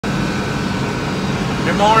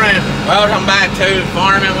morning. Welcome back to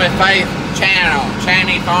Farming with Faith channel,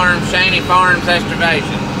 Shanty Farms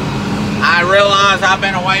Excavation. I realize I've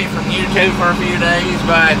been away from YouTube for a few days,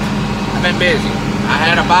 but I've been busy. I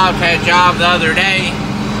had a bobcat job the other day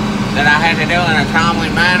that I had to do in a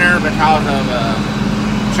timely manner because of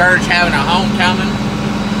church having a homecoming.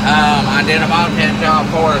 I did a bobcat job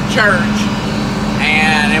for a church,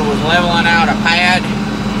 and it was leveling out a pad,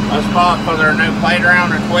 a spot for their new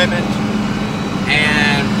playground equipment,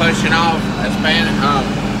 and pushing off,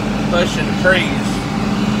 pushing trees,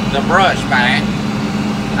 the brush back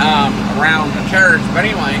around the church. But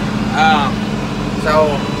anyway,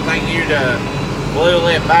 so thank you to Blue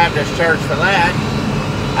Lip Baptist Church for that.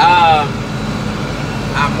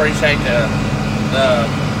 I appreciate the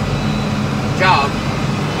job.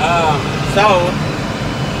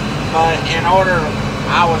 But in order,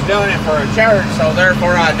 I was doing it for a church, so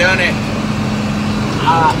therefore I done it.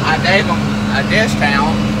 I gave them a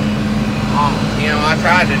discount. You know, I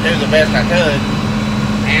tried to do the best I could,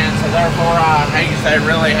 and so therefore I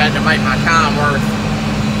really had to make my time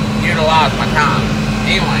utilize my time.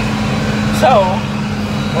 Anyway, so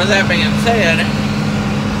with that being said,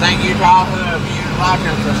 thank you to all of you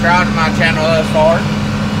watching and subscribe to my channel thus far.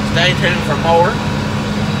 Stay tuned for more,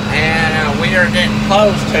 and we are getting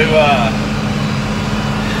closer to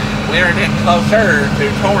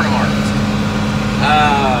corn harvest.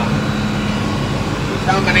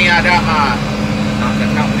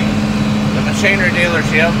 The machinery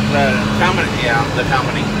dealership, the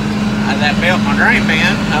company that built my grain bin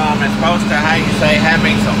is supposed to, have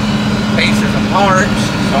me some pieces and parts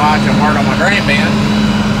so I can work on my grain bin.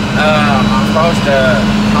 I'm supposed to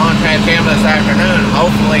contact him this afternoon.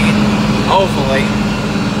 Hopefully,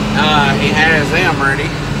 he has them ready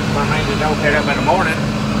for me to go pick up in the morning.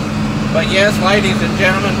 But yes, ladies and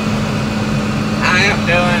gentlemen,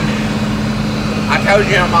 I told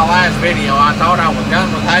you in my last video I thought I was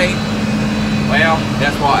done with hay. Well,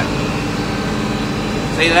 guess what?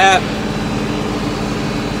 See that?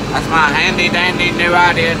 That's my handy dandy new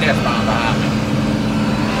idea disc bomb behind me.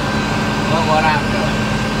 Look what I'm doing.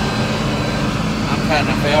 I'm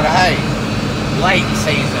cutting a field of hay. Late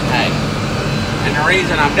season hay. And the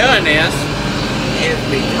reason I'm doing this is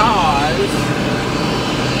because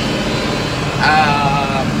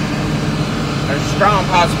there's a strong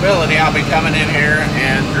possibility I'll be coming in here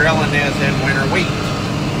and drilling this in winter wheat.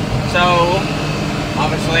 So,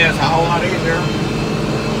 obviously it's a whole lot easier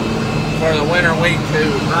for the winter wheat to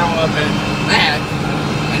grow up in that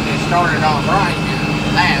and just start it off right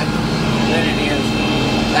in that than it is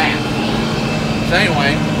that. So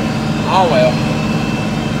anyway, oh well.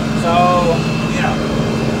 So, yeah,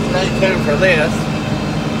 stay tuned for this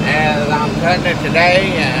as I'm cutting it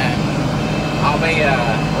today, and I'll be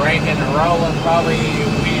raking and rolling probably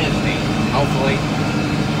Wednesday, hopefully.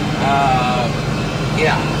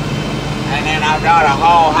 Yeah. And then I've got to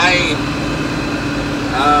haul hay.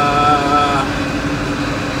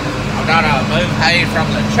 I've got to move hay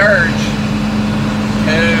from the church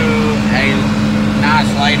to a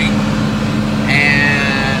nice lady.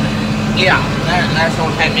 And yeah, that's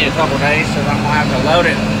going to take me a couple days, because I'm going to have to load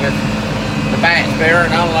it with the back spear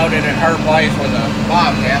and unload it at her place with a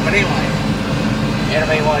bobcat. But anyway, it'll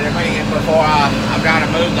be what it'll be before I've got to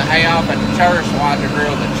move the hay off at the church so I can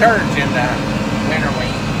drill the church into winter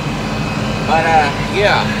wheat. But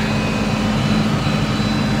yeah,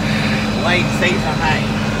 late season hay.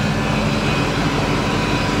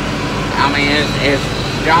 I mean, it's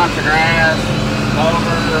Johnson grass,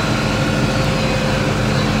 clover.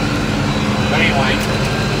 But anyway,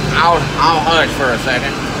 I'll hush for a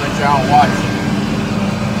second, let y'all watch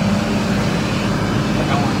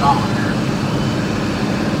what's going on here.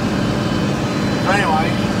 So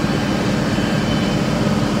anyway,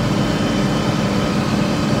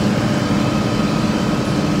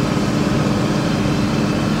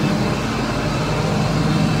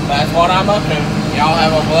 that's what I'm up to. Y'all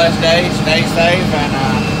have a blessed day, stay safe, and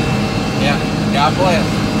yeah, God bless.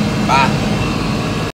 Bye.